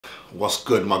What's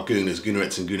good, my Gooners,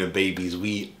 Goonerettes and Gooner babies?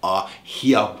 We are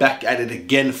here back at it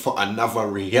again for another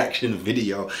reaction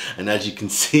video. And as you can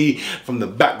see from the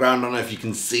background, I don't know if you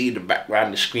can see the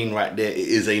background, the screen right there, it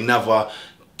is another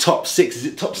top six. Is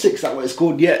it top six? Is that what it's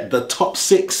called? Yeah, the top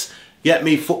six, get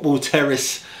me, football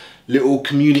terrace little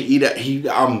community that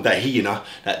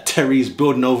that Terry's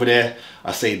building over there.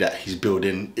 I say that he's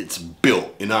building, it's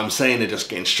built, you know what I'm saying? They're just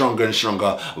getting stronger and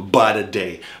stronger by the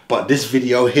day. But this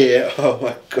video here, oh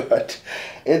my God,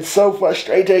 it's so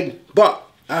frustrating. But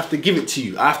I have to give it to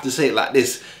you. I have to say it like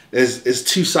this. There's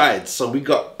two sides. So we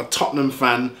got a Tottenham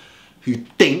fan who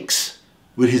thinks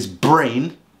with his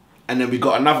brain, and then we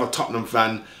got another Tottenham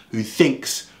fan who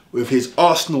thinks with his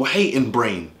Arsenal hating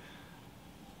brain.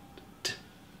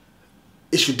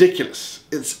 It's ridiculous.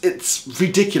 It's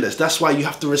ridiculous. That's why you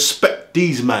have to respect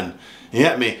these man. You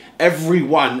get me?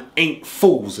 Everyone ain't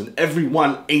fools, and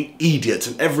everyone ain't idiots,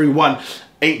 and everyone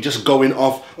ain't just going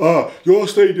off, oh, your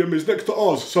stadium is next to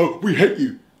ours, so we hate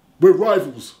you. We're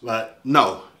rivals. Like,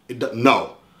 no.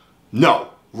 No.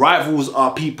 Rivals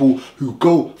are people who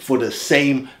go for the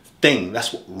same thing.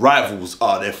 That's what rivals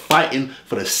are. They're fighting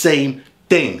for the same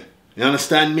thing. You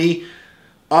understand me?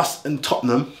 Us and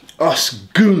Tottenham, us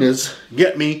Gooners,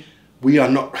 get me, we are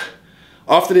not,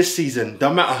 after this season,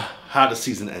 don't matter how the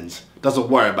season ends, doesn't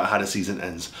worry about how the season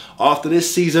ends. After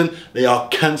this season, they are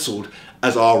cancelled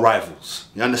as our rivals.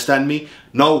 You understand me?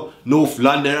 No North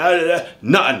London,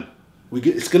 nothing.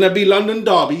 It's going to be London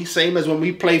derby, same as when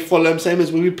we play Fulham, same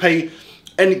as when we play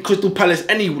any Crystal Palace,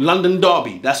 any London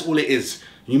derby. That's all it is.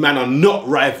 You man are not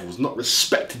rivals, not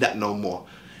respected that no more.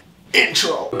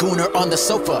 Intro. Gooner on the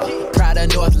sofa, proud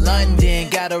of North London,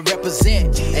 gotta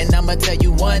represent. And I'ma tell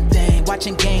you one thing,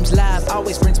 watching games live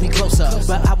always brings me closer.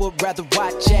 But I would rather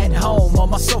watch at home on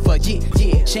my sofa.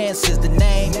 Yeah, chance is the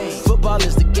name, football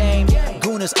is the game.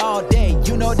 Gooners all day,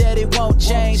 you know that it won't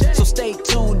change. So stay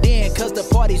tuned in, cause the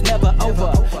party's never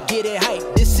over. Get it hype,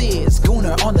 this is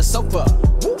Gooner on the sofa.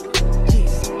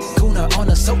 Gooner on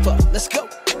the sofa, let's go.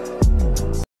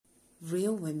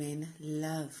 Real women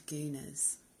love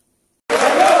Gooners.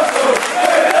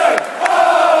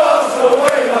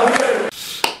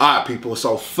 Alright people,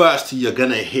 so first who you're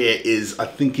gonna hear is, I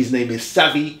think his name is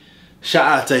Savvy. Shout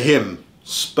out to him,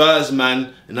 Spurs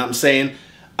man, you know what I'm saying?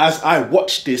 As I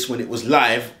watched this when it was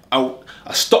live, I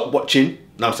stopped watching.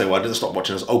 No, I'm saying, well, I didn't stop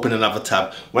watching, I just opened another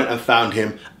tab, went and found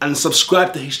him and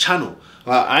subscribed to his channel.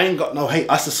 I ain't got no hate,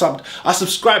 I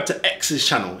subscribed to X's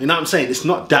channel, you know what I'm saying? It's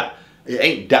not that, it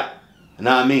ain't that, you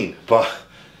know what I mean? But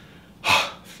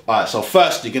alright, so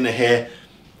first you're gonna hear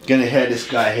this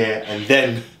guy here, and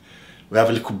then we have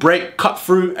a little break, cut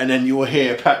through, and then you will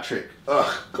hear Patrick.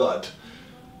 Oh God.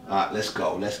 Alright, let's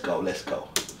go.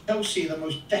 Chelsea are the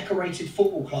most decorated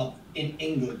football club in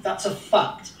England. That's a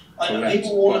fact. I know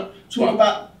people want to talk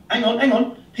about, hang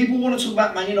on. People want to talk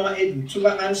about Man United and talk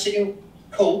about Man City.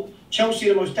 Cool. Chelsea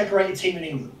are the most decorated team in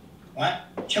England, right?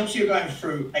 Chelsea are going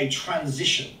through a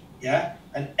transition, yeah?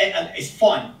 And it's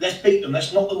fine. Let's beat them.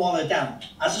 Let's knock them while they're down.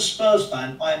 As a Spurs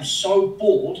fan, I am so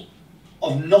bored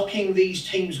of knocking these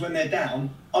teams when they're down,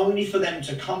 only for them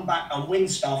to come back and win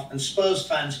stuff, and Spurs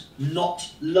fans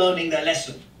not learning their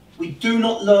lesson. We do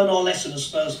not learn our lesson as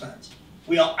Spurs fans.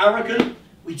 We are arrogant.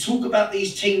 We talk about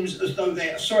these teams as though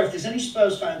they're... Sorry, if there's any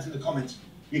Spurs fans in the comments,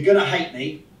 you're going to hate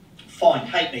me. Fine,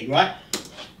 hate me, right?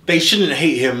 They shouldn't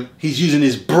hate him. He's using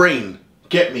his brain.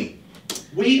 Get me?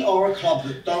 We are a club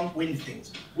that don't win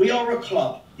things. We are a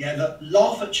club, yeah, that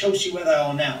laugh at Chelsea where they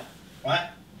are now, right?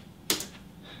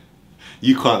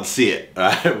 You can't see it,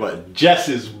 right? But Jess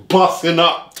is busting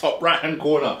up top right hand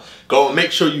corner. Go and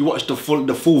make sure you watch the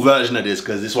full version of this,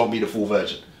 because this won't be the full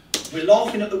version. We're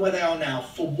laughing at them where they are now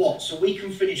for what? So we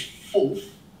can finish 4th,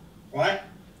 right?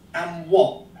 And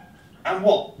what? And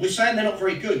what? We're saying they're not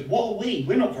very good. What are we?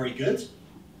 We're not very good.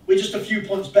 We're just a few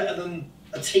points better than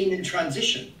a team in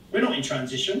transition. We're not in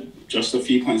transition. Just a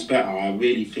few points better. I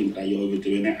really think that you're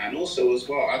overdoing it. And also as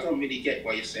well, I don't really get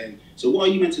what you're saying. So what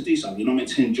are you meant to do, Sam? You're not meant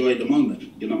to enjoy the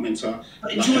moment. You're not meant to...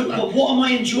 What am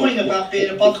I enjoying about being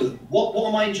above them? What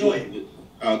am I enjoying?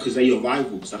 Because they're your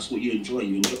rivals. That's what you enjoy.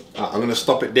 I'm going to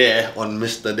stop it there on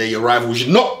Mr. They're your rivals.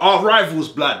 You're not our rivals,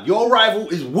 blood. Your rival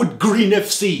is Wood Green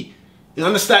FC. You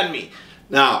understand me?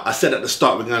 Now, I said at the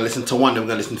start we're going to listen to one, then we're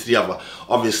going to listen to the other.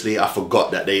 Obviously, I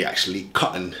forgot that they actually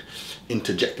cut and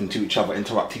interject into each other,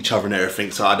 interrupt each other and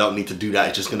everything, so I don't need to do that.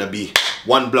 It's just going to be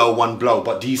one blow.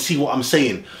 But do you see what I'm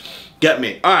saying? Get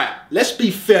me? Alright, let's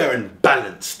be fair and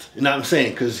balanced. You know what I'm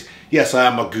saying? Because, yes, I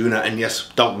am a Gooner, and yes,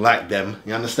 don't like them.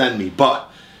 You understand me? But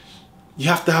you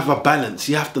have to have a balance.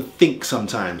 You have to think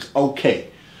sometimes.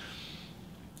 Okay.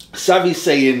 Savvy's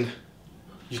saying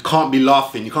you can't be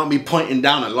laughing. You can't be pointing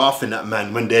down and laughing at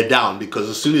man when they're down, because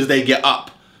as soon as they get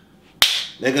up,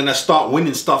 they're gonna start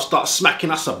winning stuff, start smacking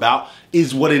us about.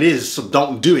 Is what it is, so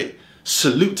don't do it.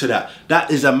 Salute to that.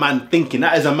 That is a man thinking.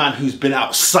 That is a man who's been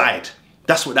outside.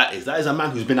 That's what that is. That is a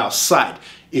man who's been outside.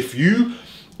 If you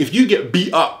get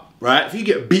beat up, right? If you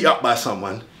get beat up by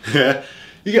someone,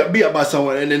 you get beat up by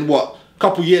someone, and then what? A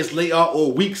couple years later,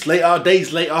 or weeks later,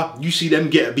 days later, you see them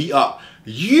get beat up.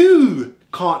 You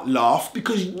can't laugh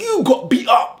because you got beat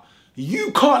up.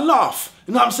 You can't laugh.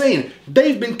 You know what I'm saying?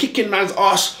 They've been kicking man's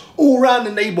ass all around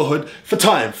the neighborhood for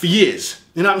years.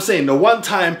 You know what I'm saying? The one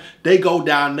time they go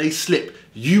down, they slip,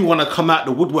 you want to come out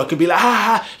the woodwork and be like,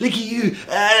 ah, look at you.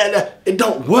 It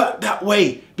don't work that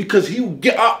way, because he'll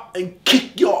get up and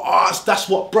kick your ass. That's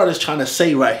what brother's trying to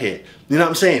say right here. You know what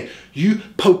I'm saying? You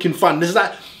poking fun.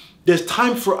 There's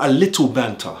time for a little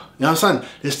banter. You know what I'm saying?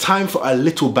 There's time for a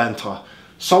little banter.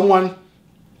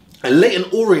 A Leighton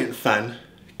Orient fan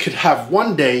could have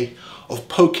one day of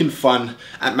poking fun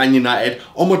at Man United.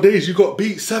 On my days you got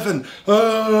beat 7.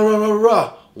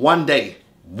 One day.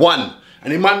 One.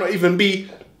 And it might not even be,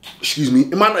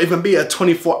 it might not even be a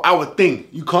 24-hour thing.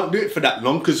 You can't do it for that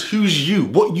long, because who's you?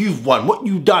 What you've won? What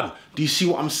you've done? Do you see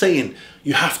what I'm saying?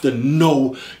 You have to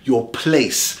know your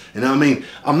place. You know what I mean?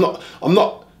 I'm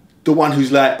not the one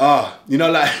who's like, you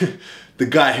know, like the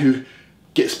guy who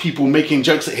gets people making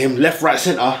jokes at him left, right,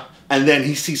 center, and then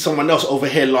he sees someone else over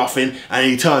here laughing, and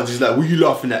he turns, he's like, what are you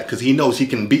laughing at? Because he knows he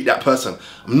can beat that person.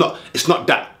 It's not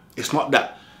that. It's not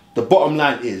that. The bottom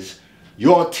line is,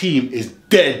 your team is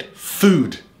dead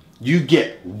food. You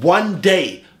get one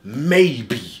day,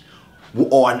 maybe,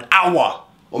 or an hour,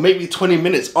 or maybe 20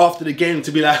 minutes after the game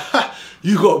to be like, ha,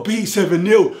 you got beat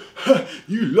 7-0, ha,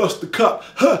 you lost the cup,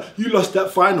 ha, you lost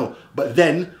that final. But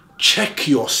then check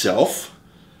yourself,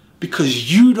 because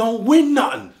you don't win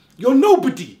nothing. You're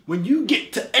nobody. When you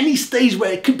get to any stage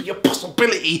where it could be a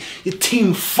possibility, your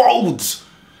team folds.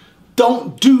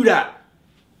 Don't do that.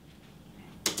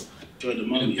 Enjoy the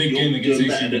moment. Big game against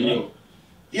AC Milan.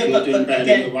 Yeah, you're doing better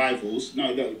than again, your rivals.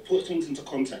 No, put things into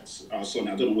context. Sorry,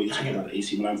 I don't know what you're talking about, the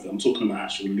AC Milan thing. I'm talking about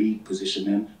actual league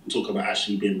positioning. I'm talking about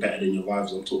actually being better than your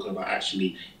rivals. I'm talking about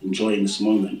actually enjoying this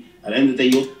moment. At the end of the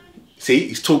day, you're... See,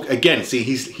 he's talk again. See,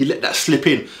 he let that slip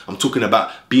in. I'm talking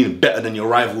about being better than your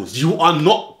rivals. You are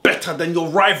not better than your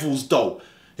rivals, though.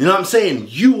 You know what I'm saying?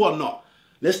 You are not.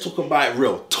 Let's talk about it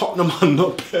real. Tottenham are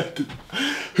not better.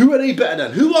 Who are they better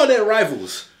than? Who are their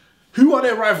rivals? Who are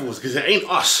their rivals? Because it ain't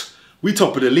us. We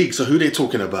top of the league, so who they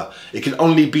talking about? It can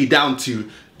only be down to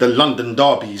the London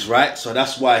derbies, right? So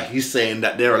that's why he's saying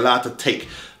that they're allowed to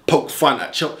poke fun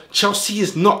at Chelsea. Chelsea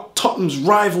is not Tottenham's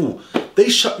rival. They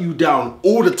shut you down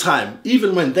all the time.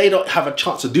 Even when they don't have a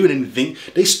chance of doing anything,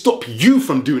 they stop you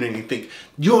from doing anything.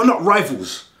 You're not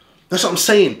rivals. That's what I'm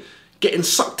saying. Getting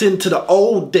sucked into the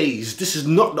old days. This is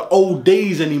not the old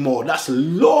days anymore. That's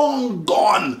long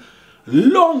gone.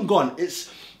 Long gone. It's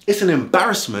an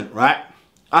embarrassment, right?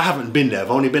 I haven't been there.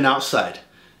 I've only been outside,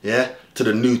 yeah, to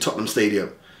the new Tottenham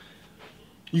Stadium.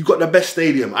 You got the best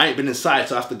stadium. I ain't been inside,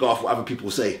 so I have to go off what other people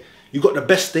say. You got the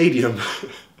best stadium.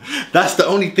 That's the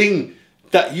only thing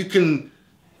that you can,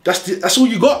 that's all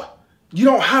you got. You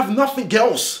don't have nothing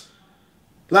else.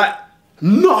 Like,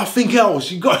 nothing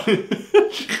else. You got,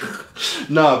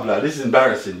 nah, blood, this is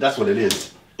embarrassing. That's what it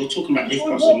is. You're talking about if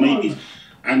plus and maybe.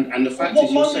 And the fact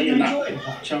is, you're saying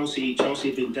that Chelsea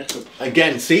have been decorated.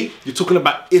 Again, see? You're talking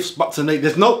about ifs, buts and maybes.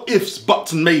 There's no ifs,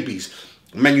 buts and maybes.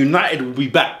 Man United will be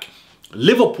back.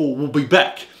 Liverpool will be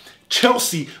back.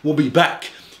 Chelsea will be back.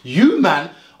 You,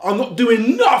 man, are not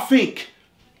doing nothing.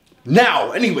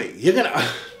 Now, anyway, you're gonna...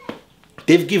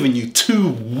 They've given you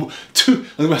two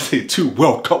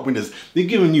World Cup winners. They've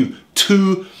given you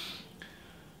two...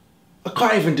 I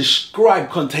can't even describe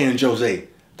Conte and Jose.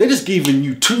 They're just giving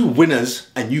you two winners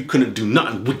and you couldn't do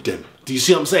nothing with them. Do you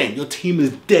see what I'm saying? Your team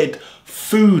is dead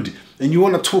food. And you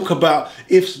want to talk about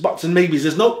ifs, buts and maybes.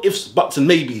 There's no ifs, buts and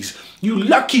maybes. You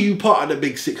lucky you part of the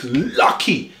Big Six.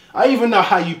 Lucky. I even know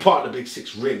how you part of the Big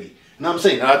Six, really. You know what I'm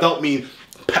saying? And I don't mean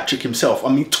Patrick himself.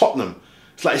 I mean Tottenham.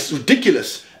 It's like, it's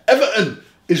ridiculous. Everton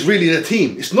is really the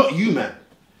team. It's not you, man.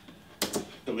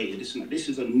 This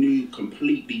is a new,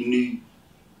 completely new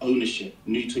ownership.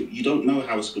 You don't know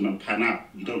how it's going to pan out.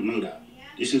 You don't know that.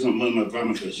 This isn't Momo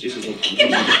Abramovich. This is a completely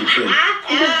different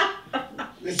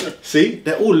thing. See?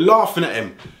 They're all laughing at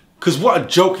him. Because what a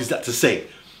joke is that to say?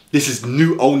 This is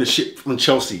new ownership from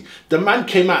Chelsea. The man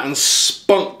came out and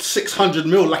spunked 600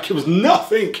 mil like it was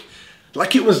nothing.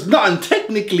 Like it was nothing.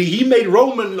 Technically, he made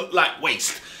Roman look like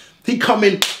waste. He come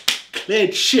in,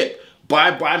 cleared shit,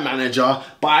 buy manager,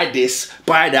 buy this,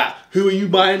 buy that. Who are you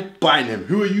buying? Buying him.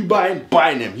 Who are you buying?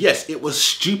 Buying him. Yes, it was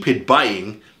stupid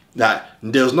buying. That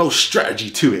there was no strategy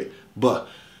to it, but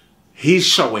he's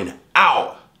showing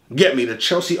out. Get me? The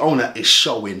Chelsea owner is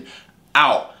showing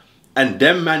out, and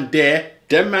them man there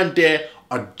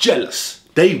are jealous.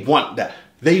 They want that.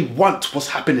 They want what's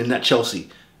happening at Chelsea.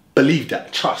 Believe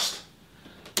that. Trust.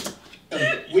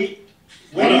 I'm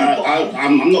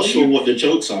not sure what the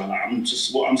jokes are. Like,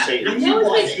 what I'm saying.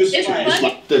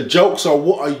 The jokes are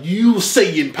what are you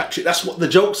saying, Patrick? That's what the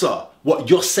jokes are. What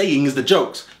you're saying is the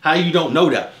jokes. How you don't know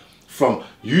that? From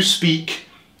you speak,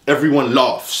 everyone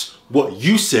laughs. What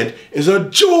you said is a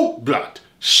joke, blood.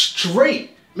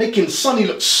 Straight, making Sonny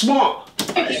look smart.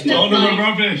 It's not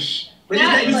rubbish.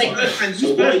 I live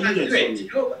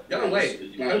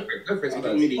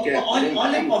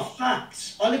by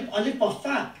facts. I live by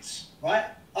facts, right?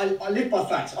 I live by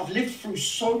facts. I've lived through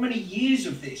so many years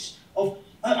of this.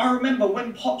 I remember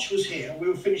when Poch was here, we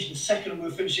were finishing second and we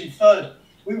were finishing third.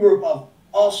 We were above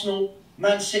Arsenal,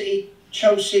 Man City,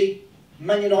 Chelsea,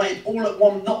 Man United, all at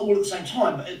one, not all at the same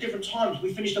time, but at different times.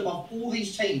 We finished above all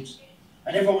these teams.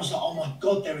 And everyone was like, oh my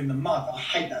God, they're in the mud. I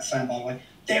hate that saying, by the way.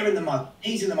 They're in the mud,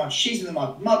 he's in the mud, she's in the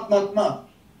mud, mud, mud, mud.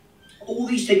 All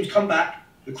these teams come back,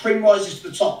 the cream rises to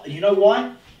the top. And you know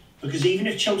why? Because even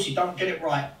if Chelsea don't get it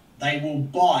right, they will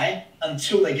buy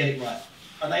until they get it right.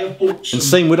 And they have bought some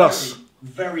same with us.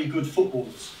 Very good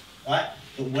footballers, right?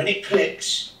 But when it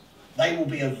clicks, they will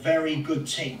be a very good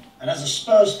team. And as a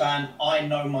Spurs fan, I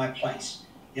know my place,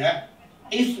 yeah?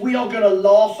 If we are going to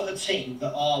laugh at a team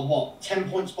that are,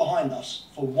 10 points behind us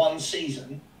for one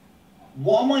season,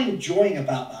 what am I enjoying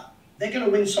about that? They're going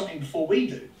to win something before we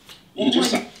do.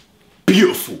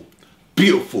 Beautiful.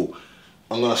 Beautiful.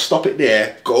 I'm going to stop it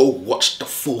there. Go watch the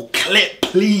full clip.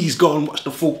 Please go and watch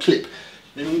the full clip.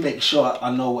 Let me make sure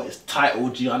I know what it's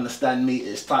titled. Do you understand me?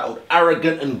 It's titled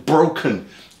Arrogant and Broken.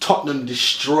 Tottenham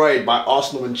destroyed by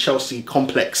Arsenal and Chelsea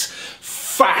complex.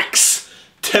 Facts.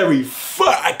 Terry,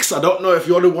 facts. I don't know if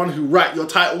you're the one who write your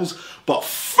titles, but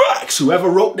facts. Whoever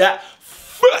wrote that,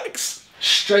 facts.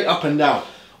 Straight up and down.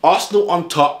 Arsenal on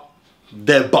top,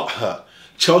 they're butthurt.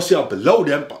 Chelsea are below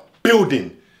them, but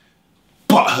building.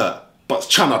 Butthurt. But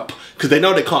trying to, because they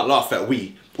know they can't laugh at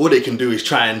we. All they can do is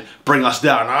try and bring us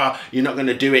down. You're not going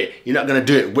to do it. You're not going to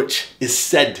do it, which is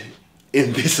said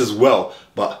in this as well.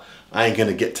 But I ain't going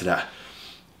to get to that.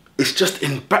 It's just,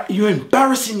 you're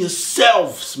embarrassing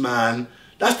yourselves, man.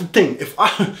 That's the thing.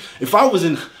 If I was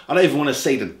in, I don't even want to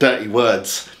say the dirty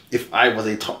words. If I was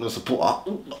a Tottenham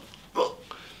supporter,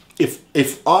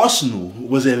 if Arsenal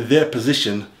was in their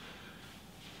position,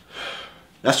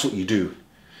 that's what you do.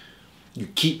 You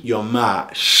keep your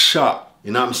mouth shut.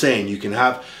 You know what I'm saying? You can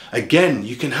have, again,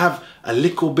 you can have a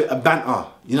little bit of banter.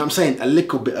 You know what I'm saying? A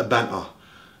little bit of banter.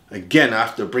 Again, I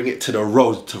have to bring it to the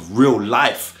road, to real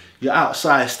life. You're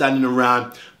outside standing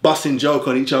around, busting joke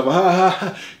on each other. Ha ha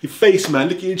ha, your face, man.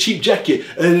 Look at your cheap jacket.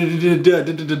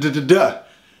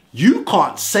 You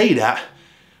can't say that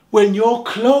when your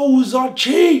clothes are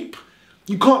cheap.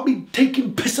 You can't be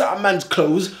taking piss out of man's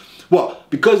clothes.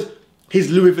 What? Because his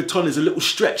Louis Vuitton is a little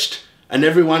stretched and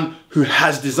everyone who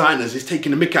has designers is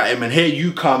taking a mick at him, and here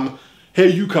you come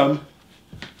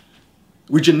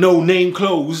with your no-name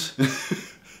clothes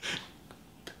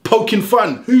poking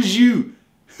fun. Who's you?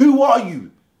 Who are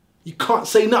you? You can't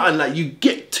say nothing. Like, you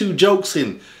get two jokes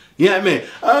in. You know what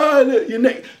I mean?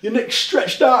 Look, your neck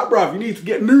stretched out, bruv. You need to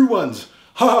get new ones.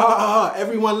 Ha ha ha ha.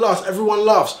 Everyone laughs. Everyone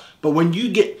laughs. But when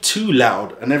you get too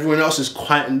loud and everyone else is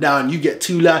quieting down, you get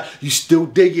too loud, you still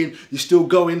digging, you still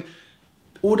going,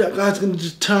 all that guy's gonna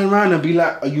just turn around and be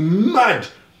like, are you mad?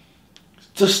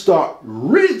 Just start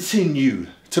rinsing you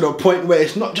to the point where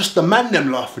it's not just the man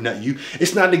them laughing at you,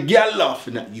 it's now the girl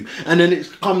laughing at you. And then it's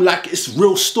come like it's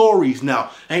real stories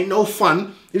now. Ain't no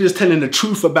fun. You're just telling the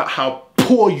truth about how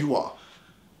poor you are.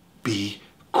 Be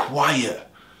quiet.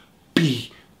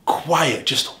 Be quiet.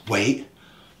 Just wait.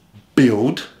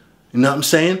 Build. You know what I'm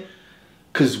saying?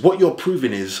 Because what you're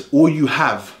proving is all you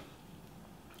have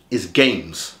is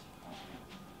games.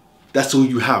 That's all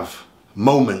you have.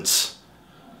 Moments.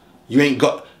 You ain't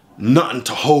got nothing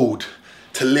to hold,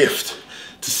 to lift,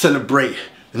 to celebrate.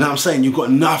 You know what I'm saying? You got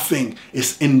nothing.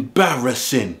 It's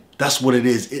embarrassing. That's what it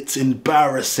is. It's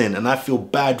embarrassing. And I feel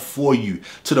bad for you,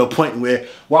 to the point where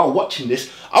while watching this,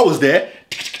 I was there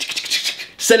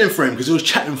sending for him because he was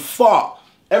chatting fart.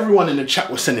 Everyone in the chat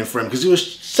was sending for him because he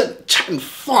was chatting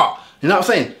fart. You know what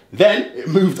I'm saying? Then it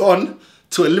moved on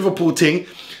to a Liverpool thing.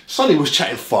 Sonny was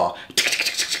chatting fart.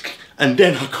 And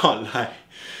then, I can't lie,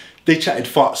 they chatted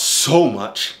fart so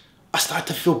much, I started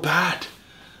to feel bad.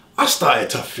 I started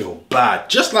to feel bad.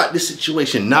 Just like this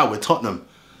situation now with Tottenham.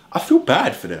 I feel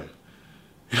bad for them.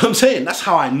 You know what I'm saying? That's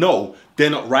how I know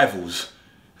they're not rivals.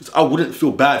 Because I wouldn't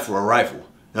feel bad for a rival. You know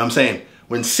what I'm saying?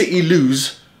 When City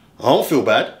lose, I don't feel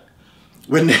bad.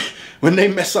 When they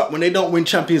mess up, when they don't win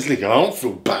Champions League, I don't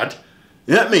feel bad.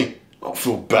 You know what I mean? I don't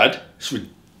feel bad. It's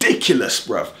ridiculous,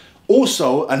 bruv.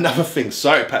 Also, another thing.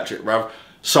 Sorry, Patrick, bruv.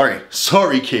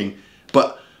 Sorry, King.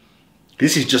 But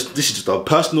this is just a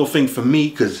personal thing for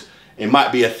me, because it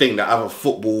might be a thing that other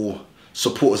football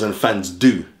supporters and fans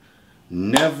do.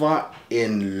 Never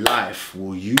in life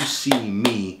will you see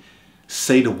me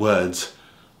say the words,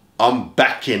 I'm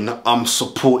backing, I'm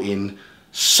supporting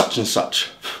such and such.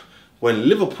 When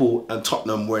Liverpool and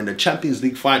Tottenham were in the Champions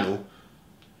League final,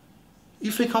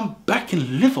 you think I'm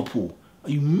backing Liverpool?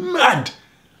 Are you mad?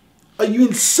 Are you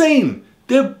insane?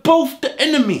 They're both the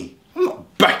enemy. I'm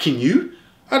not backing you.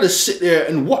 I just sit there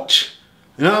and watch.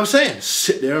 You know what I'm saying?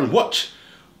 Sit there and watch.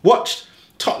 Watched.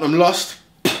 Tottenham lost.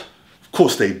 Of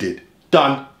course they did.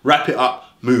 Done. Wrap it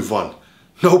up. Move on.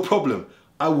 No problem.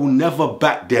 I will never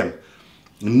back them.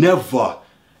 Never.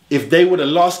 If they were the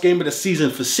last game of the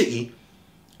season for City,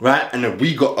 right, and then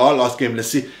we got our last game of the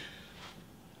season,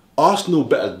 Arsenal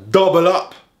better double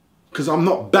up, because I'm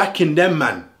not backing them,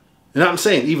 man. You know what I'm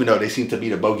saying? Even though they seem to be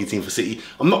the bogey team for City,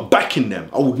 I'm not backing them.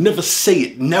 I would never say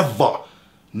it. Never.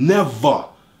 Never.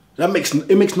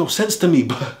 It makes no sense to me.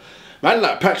 But man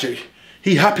like Patrick,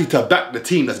 he happy to back the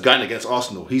team that's going against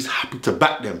Arsenal. He's happy to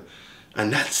back them.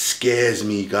 And that scares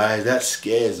me, guys. That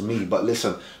scares me. But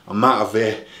listen, I'm out of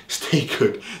here. Stay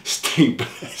good. Stay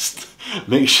blessed.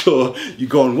 Make sure you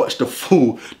go and watch the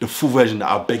full version.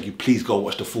 I beg you, please go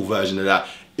watch the full version of that.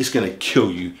 It's going to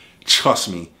kill you. Trust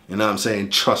me. You know what I'm saying?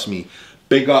 Trust me.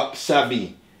 Big up,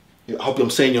 Savvy. I hope I'm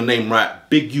saying your name right.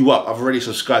 Big you up. I've already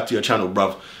subscribed to your channel,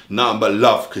 bruv. Nothing but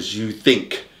love, because you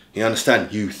think. You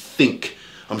understand? You think.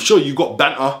 I'm sure you got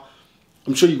banter.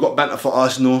 I'm sure you got banter for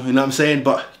Arsenal. You know what I'm saying?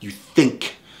 But you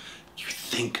think. You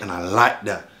think, and I like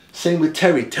that. Same with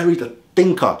Terry. Terry's a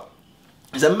thinker.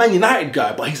 He's a Man United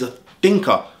guy, but he's a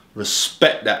thinker.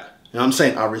 Respect that. You know what I'm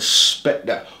saying? I respect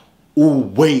that.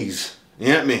 Always. You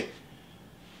know what I mean?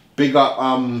 Big up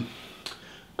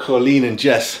Colleen and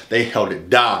Jess. They held it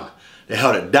down. They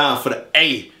held it down for the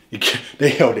A.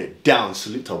 They held it down.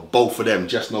 Salute to both of them.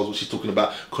 Jess knows what she's talking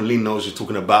about. Colleen knows what she's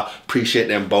talking about. Appreciate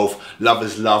them both. Love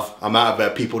is love. I'm out of there.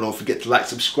 People, don't forget to like,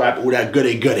 subscribe, all that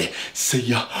goody. See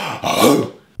ya.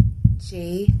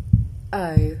 G.o.t.s.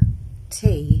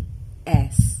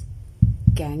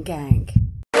 Gang gang.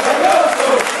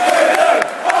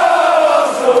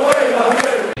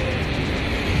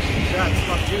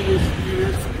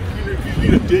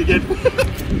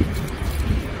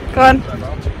 Go on.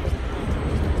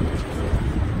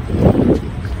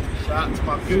 Shout out to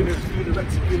my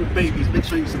Gooner babies. Make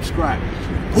sure you subscribe.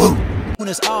 Woo!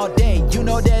 Gooners all day, you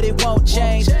know that it won't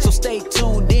change. So stay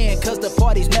tuned in, cause the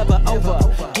party's never over.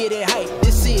 Get it hype,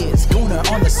 this is Gooner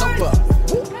on the sofa.